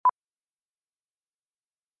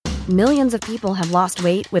Millions of people have lost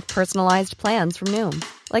weight with personalized plans from Noom.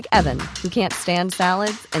 Like Evan, who can't stand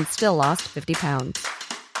salads and still lost 50 pounds.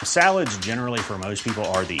 Salads generally for most people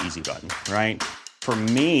are the easy button, right? For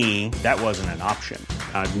me, that wasn't an option.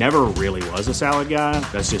 I never really was a salad guy.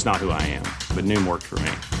 That's just not who I am. But Noom worked for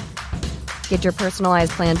me. Get your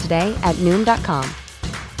personalized plan today at Noom.com.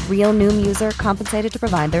 Real Noom user compensated to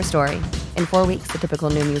provide their story. In 4 weeks, the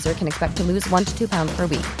typical Noom user can expect to lose 1 to 2 pounds per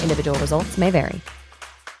week. Individual results may vary.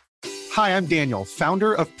 Hi, I'm Daniel,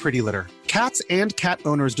 founder of Pretty Litter. Cats and cat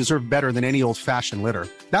owners deserve better than any old-fashioned litter.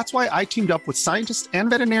 That's why I teamed up with scientists and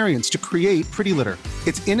veterinarians to create Pretty Litter.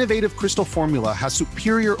 Its innovative crystal formula has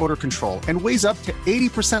superior odor control and weighs up to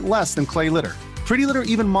 80% less than clay litter. Pretty Litter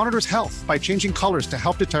even monitors health by changing colors to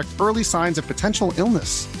help detect early signs of potential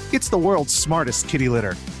illness. It's the world's smartest kitty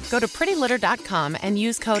litter. Go to prettylitter.com and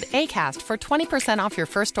use code ACAST for 20% off your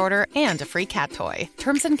first order and a free cat toy.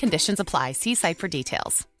 Terms and conditions apply. See site for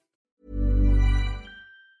details.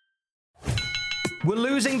 We're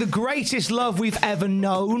losing the greatest love we've ever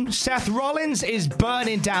known. Seth Rollins is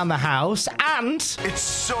burning down the house, and... It's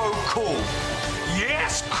so cool.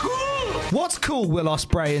 Yes, cool! What's cool, Will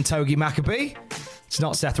Ospreay and Togi Maccabee? It's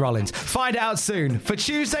not Seth Rollins. Find out soon. For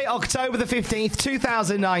Tuesday, October the 15th,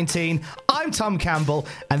 2019, I'm Tom Campbell,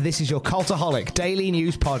 and this is your Cultaholic Daily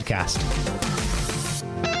News Podcast.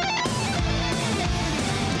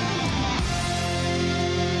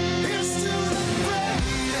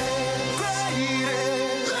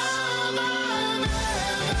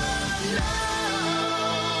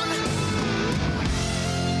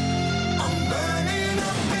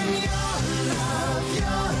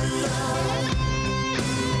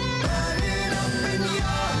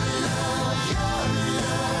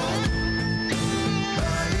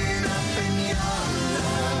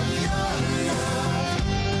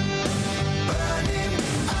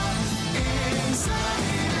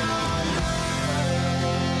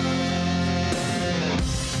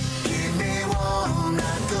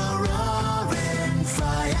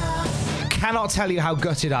 Cannot tell you how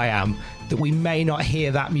gutted I am that we may not hear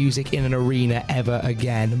that music in an arena ever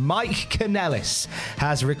again. Mike Kanellis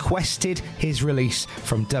has requested his release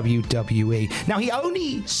from WWE. Now, he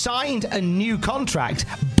only signed a new contract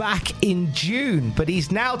back in June, but he's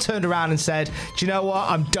now turned around and said, do you know what?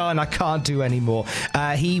 I'm done. I can't do anymore.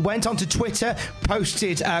 He went onto Twitter,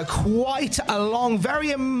 posted quite a long,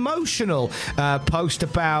 very emotional post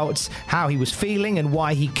about how he was feeling and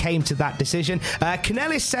why he came to that decision.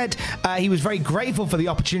 Kanellis said he was very grateful for the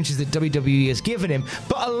opportunities that WWE has given him,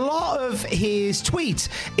 but a lot of his tweet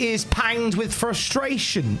is panged with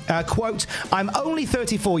frustration. Quote, I'm only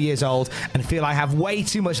 34 years old and feel I have way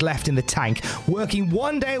too much left in the tank. Working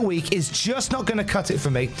one day a week is just not going to cut it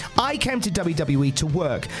for me. I came to WWE to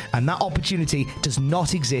work, and that opportunity does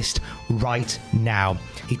not exist right now.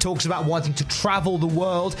 He talks about wanting to travel the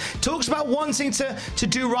world, talks about wanting to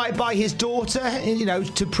do right by his daughter, you know,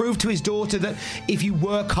 to prove to his daughter that if you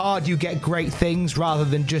work hard, you get great things rather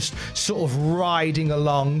than just sort of riding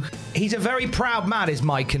along. He's a very proud man, is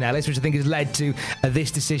Mike Kanellis, which I think has led to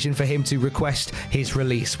this decision for him to request his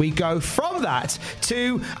release. We go from that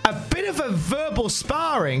to a bit of a verbal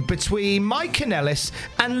sparring between Mike Kanellis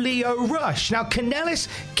and Lio Rush. Now, Kanellis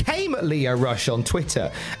came at Lio Rush on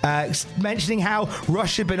Twitter, mentioning how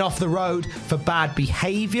Rush had been off the road for bad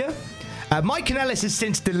behaviour. Mike Kanellis has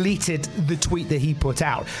since deleted the tweet that he put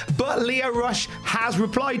out, but Lio Rush has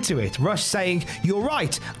replied to it. Rush saying, you're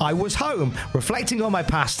right, I was home, reflecting on my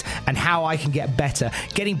past and how I can get better,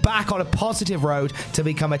 getting back on a positive road to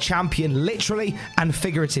become a champion, literally and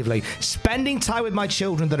figuratively, spending time with my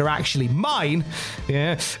children that are actually mine.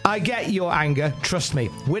 Yeah, I get your anger, trust me.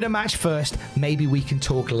 Win a match first, maybe we can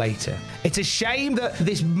talk later. It's a shame that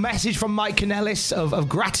this message from Mike Kanellis of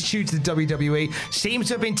gratitude to the WWE seems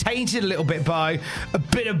to have been tainted a little bit by a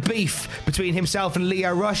bit of beef between himself and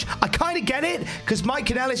Lio Rush. I kind of get it, because Mike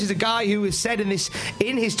Kanellis is a guy who has said in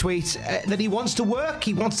his tweet that he wants to work,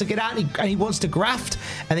 he wants to get out, and he wants to graft.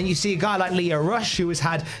 And then you see a guy like Lio Rush, who has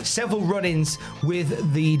had several run-ins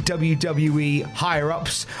with the WWE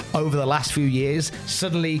higher-ups over the last few years,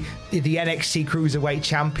 suddenly the NXT Cruiserweight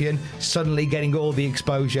champion, suddenly getting all the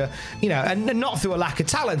exposure, you know, and not through a lack of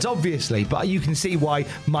talent, obviously, but you can see why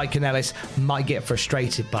Mike Kanellis might get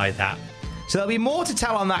frustrated by that. So there'll be more to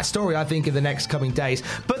tell on that story, I think, in the next coming days.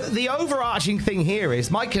 But the overarching thing here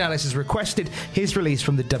is Mike Kanellis has requested his release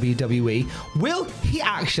from the WWE. Will he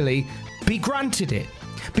actually be granted it?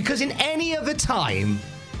 Because in any other time,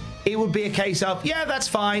 it would be a case of, yeah, that's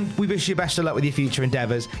fine, we wish you best of luck with your future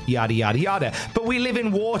endeavours, yada, yada, yada. But we live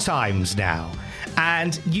in war times now.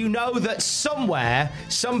 and you know that somewhere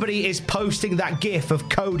somebody is posting that gif of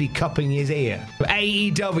Cody cupping his ear.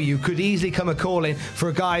 AEW could easily come a calling for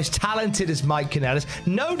a guy as talented as Mike Kanellis.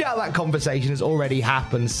 No doubt that conversation has already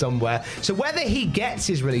happened somewhere. So whether he gets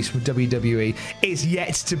his release from WWE is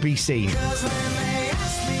yet to be seen.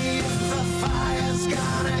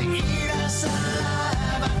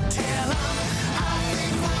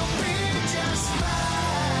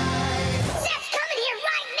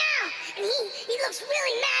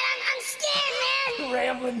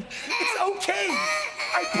 Rambling. It's okay.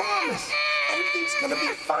 I promise. Everything's gonna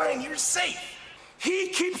be fine. You're safe. He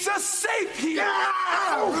keeps us safe here.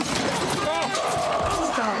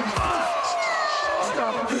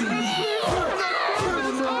 Stop, please.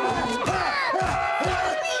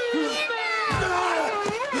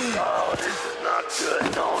 Oh, this is not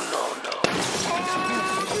good. No.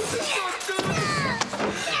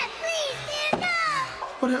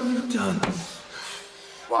 What have you done?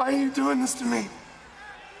 Why are you doing this to me?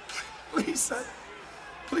 Please, son.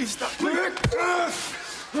 Please stop. Please.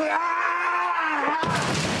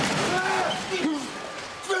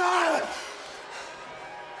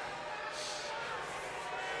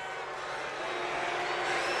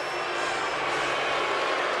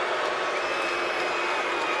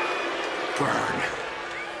 Burn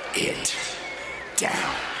it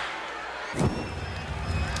down.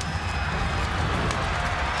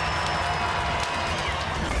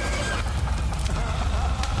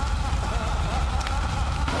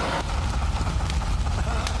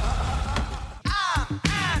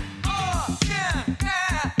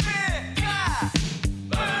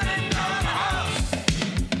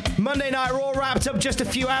 Monday Night Raw wrapped up just a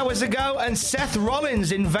few hours ago, and Seth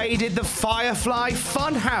Rollins invaded the Firefly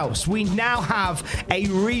Funhouse. We now have a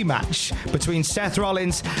rematch between Seth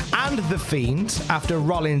Rollins and The Fiend after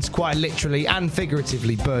Rollins quite literally and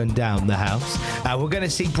figuratively burned down the house. We're going to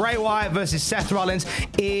see Bray Wyatt versus Seth Rollins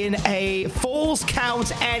in a Falls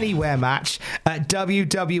Count Anywhere match at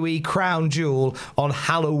WWE Crown Jewel on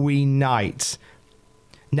Halloween night.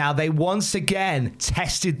 Now, they once again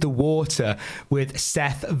tested the water with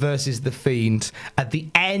Seth versus The Fiend at the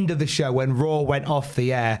end of the show when Raw went off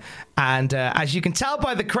the air. And as you can tell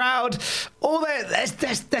by the crowd,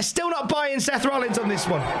 they're still not buying Seth Rollins on this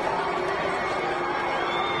one.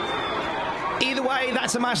 Either way,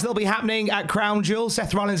 that's a match that'll be happening at Crown Jewel.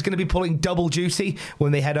 Seth Rollins is going to be pulling double duty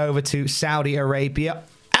when they head over to Saudi Arabia.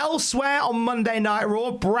 Elsewhere on Monday Night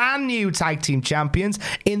Raw, brand new tag team champions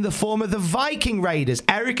in the form of the Viking Raiders,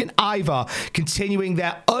 Eric and Ivar, continuing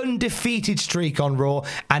their undefeated streak on Raw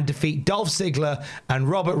and defeat Dolph Ziggler and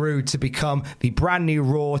Robert Roode to become the brand new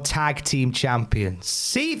Raw tag team champions.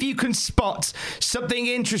 See if you can spot something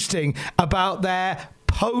interesting about their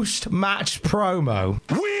post-match promo.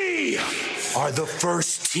 We are the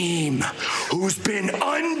first team who's been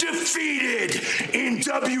undefeated in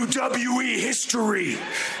WWE history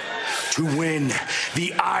to win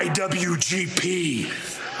the IWGP,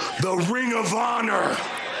 the Ring of Honor,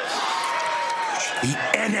 the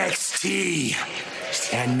NXT,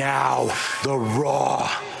 and now the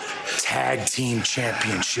Raw Tag Team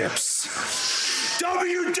Championships.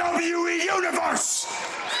 WWE Universe,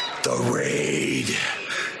 the raid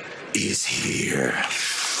is here.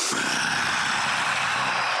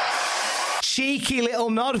 Cheeky little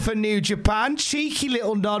nod for New Japan. Cheeky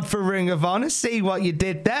little nod for Ring of Honor. See what you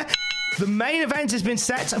did there. The main event has been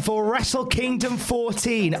set for Wrestle Kingdom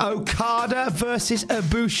 14. Okada versus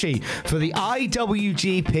Ibushi for the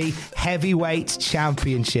IWGP Heavyweight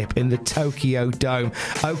Championship in the Tokyo Dome.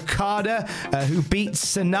 Okada, who beat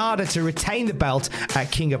Sanada to retain the belt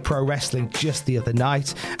at King of Pro Wrestling just the other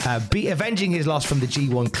night, avenging his loss from the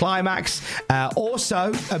G1 Climax.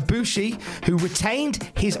 Also, Ibushi, who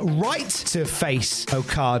retained his right to face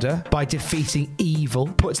Okada by defeating Evil,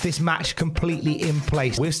 puts this match completely in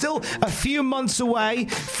place. We're still a few months away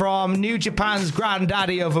from New Japan's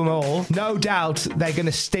granddaddy of them all. No doubt they're going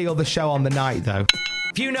to steal the show on the night, though.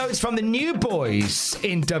 Few notes from the new boys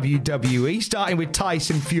in WWE, starting with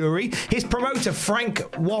Tyson Fury. His promoter, Frank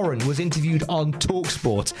Warren, was interviewed on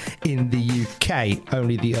TalkSport in the UK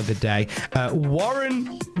only the other day.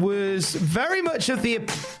 Warren was very much of the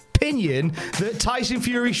opinion that Tyson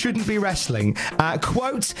Fury shouldn't be wrestling.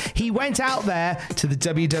 Quote, he went out there to the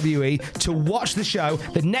WWE to watch the show.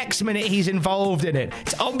 The next minute he's involved in it.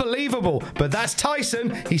 It's unbelievable, but that's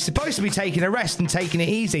Tyson. He's supposed to be taking a rest and taking it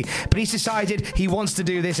easy, but he's decided he wants to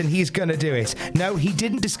do this and he's going to do it. No, he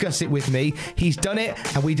didn't discuss it with me. He's done it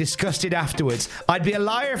and we discussed it afterwards. I'd be a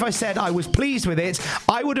liar if I said I was pleased with it.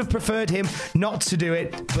 I would have preferred him not to do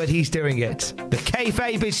it, but he's doing it. The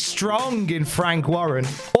kayfabe is strong in Frank Warren.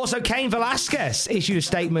 Also, Also, Cain Velasquez issued a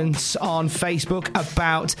statement on Facebook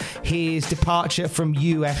about his departure from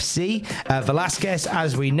UFC. Velasquez,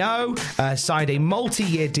 as we know, signed a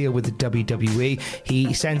multi-year deal with the WWE.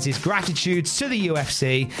 He sends his gratitudes to the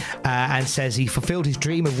UFC and says he fulfilled his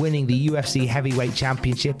dream of winning the UFC Heavyweight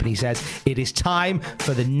Championship, and he says it is time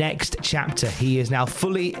for the next chapter. He is now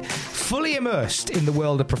fully immersed in the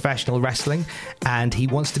world of professional wrestling, and he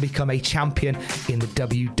wants to become a champion in the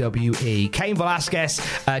WWE. Cain Velasquez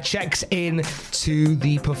checks in to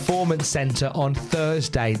the Performance Center on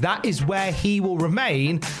Thursday. That is where he will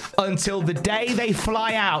remain until the day they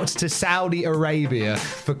fly out to Saudi Arabia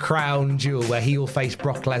for Crown Jewel, where he will face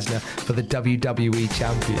Brock Lesnar for the WWE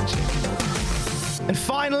Championship. And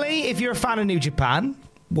finally, if you're a fan of New Japan,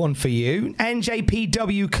 one for you.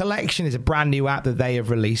 NJPW Collection is a brand new app that they have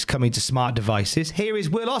released coming to smart devices. Here is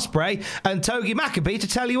Will Ospreay and Togi Makabe to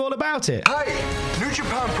tell you all about it. Hey, New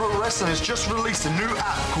Japan Pro Wrestling has just released a new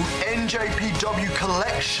app called NJPW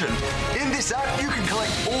Collection. In this app, you can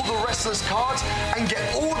collect all the wrestlers' cards and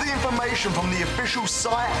get all the information from the official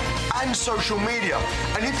site and social media.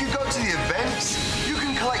 And if you go to the events, you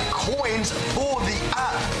can collect coins for the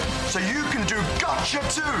app. So you can do Gotcha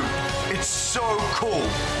too. It's so cool.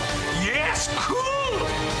 Yes, cool!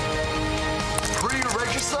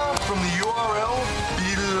 Pre-register from the URL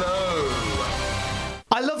below.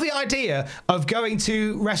 I love the idea of going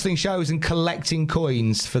to wrestling shows and collecting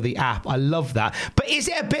coins for the app. I love that. But is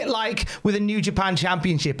it a bit like with a New Japan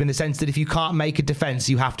Championship in the sense that if you can't make a defense,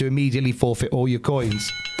 you have to immediately forfeit all your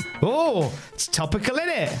coins? Oh, it's topical, isn't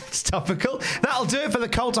it? It's topical. That'll do it for the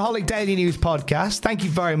Cultaholic Daily News podcast. Thank you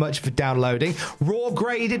very much for downloading. Raw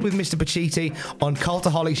Graded with Mr. Pacitti on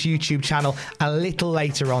Cultaholic's YouTube channel a little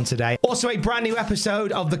later on today. Also, a brand new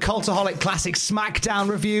episode of the Cultaholic Classic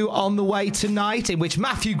SmackDown review on the way tonight, in which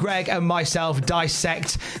Matthew Gregg and myself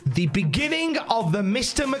dissect the beginning of the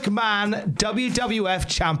Mr. McMahon WWF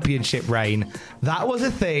Championship reign. That was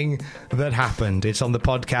a thing that happened. It's on the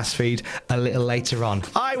podcast feed a little later on.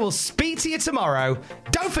 I will speak to you tomorrow.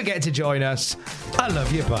 Don't forget to join us. I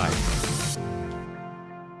love you. Bye.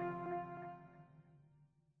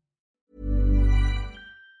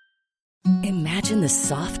 Imagine the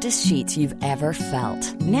softest sheets you've ever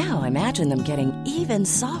felt. Now imagine them getting even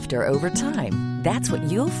softer over time. That's what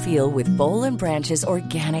you'll feel with Boll & Branch's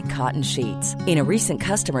organic cotton sheets. In a recent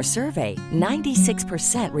customer survey,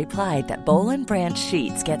 96% replied that Boll & Branch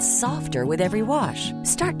sheets get softer with every wash.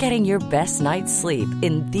 Start getting your best night's sleep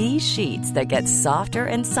in these sheets that get softer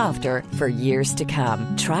and softer for years to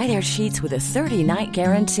come. Try their sheets with a 30-night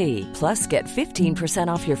guarantee. Plus, get 15%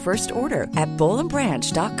 off your first order at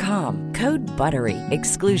bollandbranch.com. Code BUTTERY.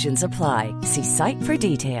 Exclusions apply. See site for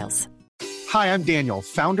details. Hi, I'm Daniel,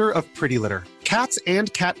 founder of Pretty Litter. Cats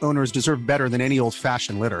and cat owners deserve better than any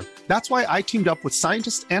old-fashioned litter. That's why I teamed up with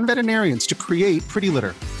scientists and veterinarians to create Pretty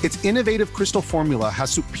Litter. Its innovative crystal formula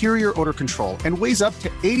has superior odor control and weighs up to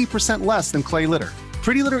 80% less than clay litter.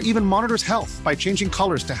 Pretty Litter even monitors health by changing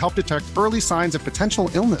colors to help detect early signs of potential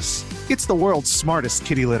illness. It's the world's smartest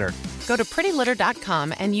kitty litter. Go to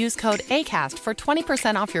prettylitter.com and use code ACAST for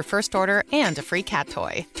 20% off your first order and a free cat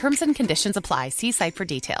toy. Terms and conditions apply. See site for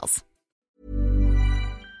details.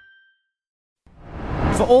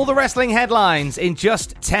 For all the wrestling headlines in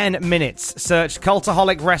just 10 minutes, search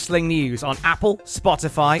Cultaholic Wrestling News on Apple,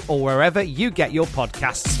 Spotify, or wherever you get your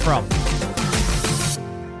podcasts from.